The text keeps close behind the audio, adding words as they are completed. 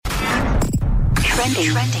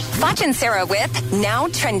Trending. Foch and Sarah with Now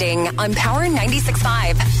Trending on Power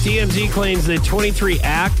 96.5. TMZ claims that 23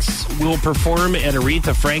 acts will perform at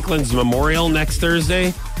Aretha Franklin's memorial next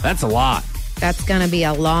Thursday. That's a lot. That's going to be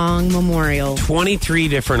a long memorial. 23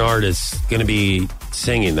 different artists going to be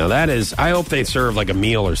singing. Now, that is, I hope they serve like a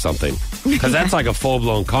meal or something, because that's like a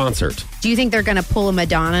full-blown concert. Do you think they're going to pull a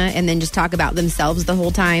Madonna and then just talk about themselves the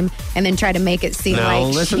whole time and then try to make it seem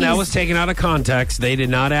like listen, that was taken out of context. They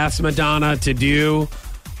did not ask Madonna to do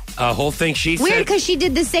a whole thing. Weird, because she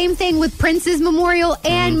did the same thing with Prince's memorial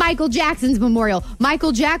and Michael Jackson's memorial.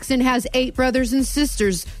 Michael Jackson has 8 brothers and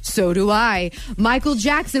sisters. So do I. Michael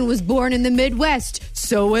Jackson was born in the Midwest.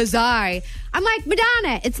 So was I. I'm like,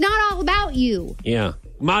 Madonna, it's not all about you. Yeah.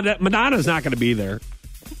 Madonna's not going to be there.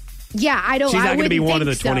 Yeah, I don't. She's not going to be one of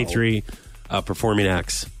the so. 23 performing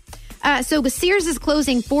acts. So Sears is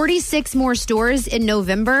closing 46 more stores in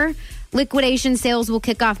November. Liquidation sales will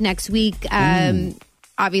kick off next week.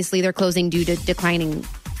 Obviously, they're closing due to declining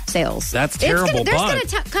sales. That's terrible. There's going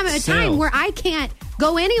to come a time where I can't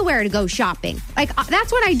go anywhere to go shopping. Like,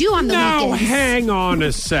 that's what I do on the weekends. Now, hang on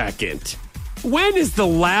a second. When is the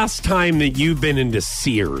last time that you've been into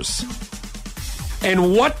Sears?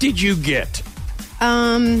 And what did you get?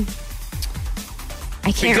 I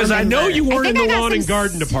can't Because remember. I know you weren't in the lawn and some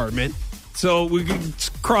garden department, so we can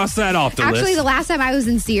cross that off the list. Actually, the last time I was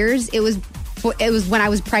in Sears, it was when I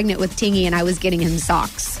was pregnant with Tingy and I was getting him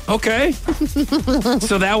socks. Okay.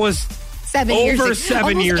 So that was 7 years ago. over 7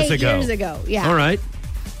 Almost years 8 ago. years ago, yeah. All right.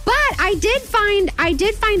 But I did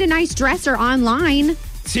find a nice dresser online.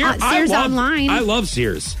 Sears online. I love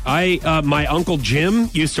Sears. My Uncle Jim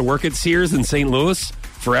used to work at Sears in St. Louis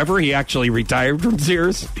forever. He actually retired from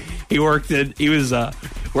Sears. He worked in the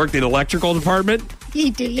electrical department.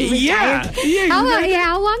 He retired. Yeah.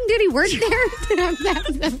 How long did he work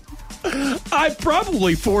there?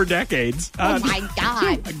 Probably 4 decades. Oh my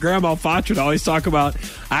God. Grandma Foch would always talk about,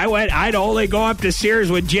 I'd only go up to Sears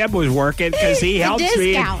when Jim was working because he helps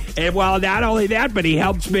me. And well, not only that, but he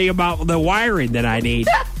helps me about the wiring that I need.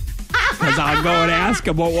 Because I'll go and ask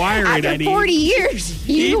him what wiring I need. After 40 years,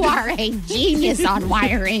 you are a genius on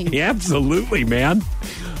wiring. Yeah, absolutely, man.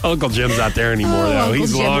 Uncle Jim's not there anymore, though. Uncle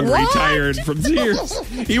He's Jim. long What? retired from Sears.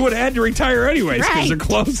 He would have had to retire anyways because Right. they're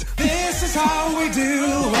closed. This is how we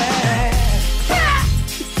do it.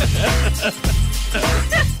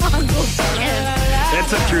 Uncle Jim.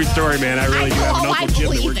 That's a true story, man. I really do have an I Uncle Jim that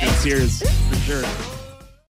believe worked at it. Sears, for sure.